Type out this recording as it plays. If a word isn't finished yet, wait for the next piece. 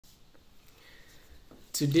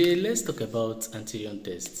Today, let's talk about ANTHRONE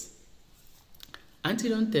test.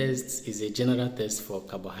 ANTHRONE test is a general test for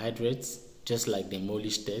carbohydrates, just like the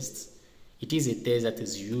Molish test. It is a test that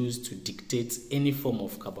is used to dictate any form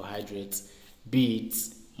of carbohydrates, be it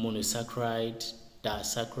monosaccharide,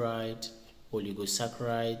 disaccharide,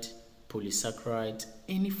 oligosaccharide, polysaccharide.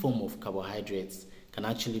 Any form of carbohydrates can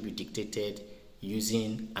actually be dictated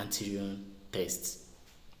using ANTHRONE tests.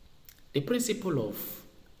 The principle of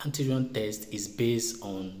ANTHRONE test is based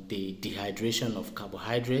on the dehydration of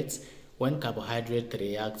carbohydrates when carbohydrate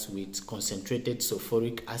reacts with concentrated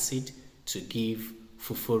sulfuric acid to give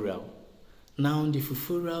furfural. Now the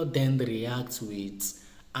furfural then reacts with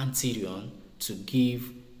ANTHRONE to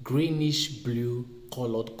give greenish blue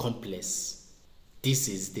colored complex. This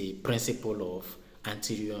is the principle of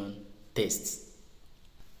ANTHRONE test.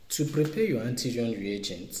 To prepare your ANTHRONE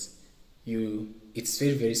reagents, it's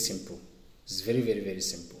very simple. It's very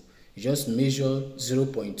simple. You just measure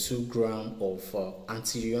 0.2 gram of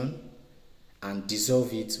ANTHRONE and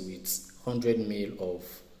dissolve it with 100 ml of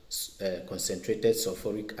concentrated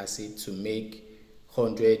sulfuric acid to make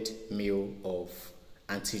 100 ml of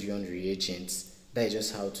ANTHRONE reagents. That is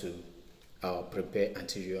just how to prepare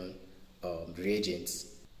ANTHRONE reagents.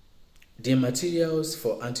 The materials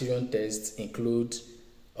for ANTHRONE tests include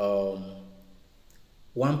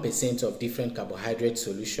 1% of different carbohydrate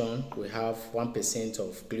solution. We have 1%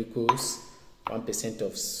 of glucose, 1%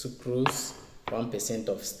 of sucrose, 1%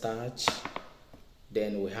 of starch.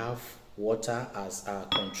 Then we have water as our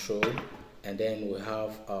control, and then we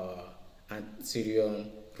have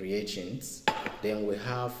ANTHRONE reagents. Then we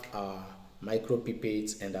have our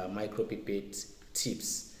micropipettes and our micropipette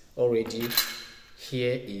tips. Already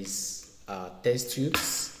here is our test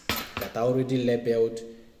tubes that are already labeled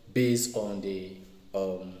based on the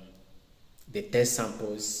test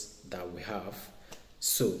samples that we have.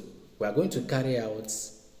 So we are going to carry out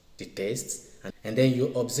the test, and then you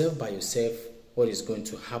observe by yourself what is going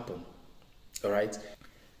to happen. All right.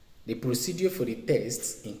 The procedure for the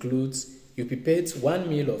test includes you pipette 1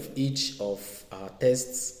 ml of each of our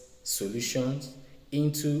test solutions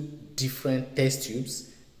into different test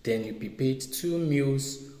tubes. Then you pipette 2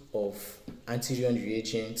 ml of ANTHRONE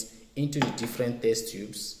reagents into the different test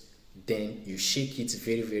tubes. Then you shake it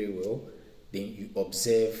very well. Then you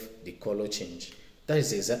observe the color change. That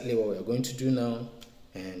is exactly what we are going to do now,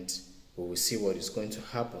 and we will see what is going to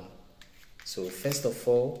happen. So first of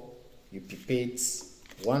all, you pipette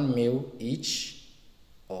 1 ml each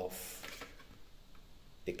of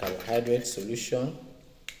the carbohydrate solution.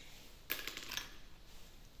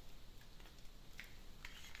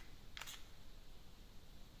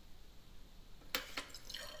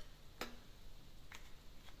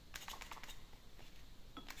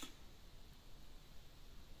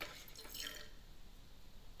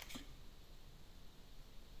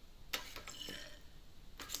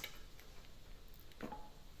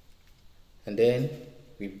 And then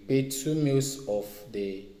we put 2 ml of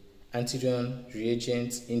the ANTHRONE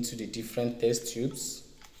reagents into the different test tubes.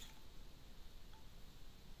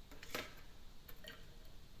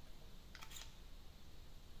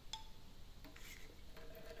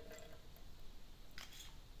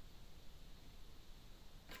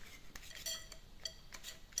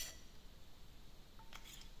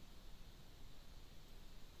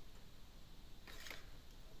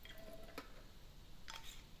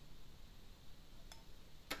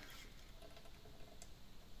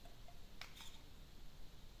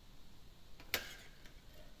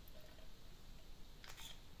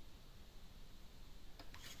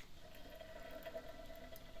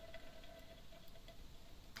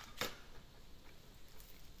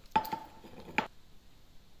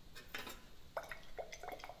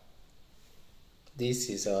 This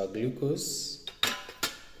is our glucose.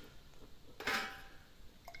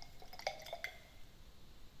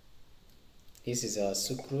 This is our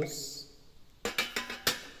sucrose.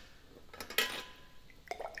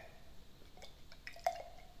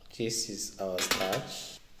 This is our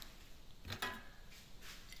starch.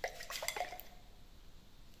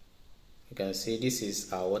 You can see this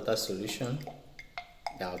is our water solution,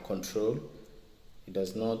 our control. It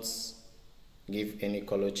does not give any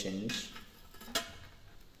color change.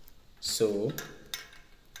 So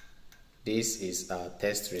this is our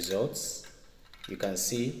test results. You can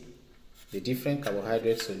see the different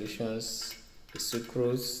carbohydrate solutions, the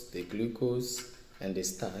sucrose, the glucose, and the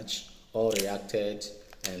starch all reacted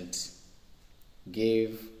and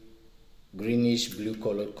gave greenish blue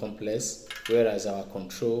colored complex, whereas our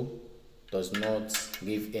control does not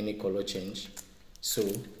give any color change. So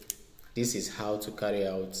this is how to carry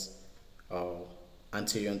out our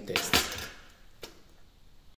ANTHRONE test.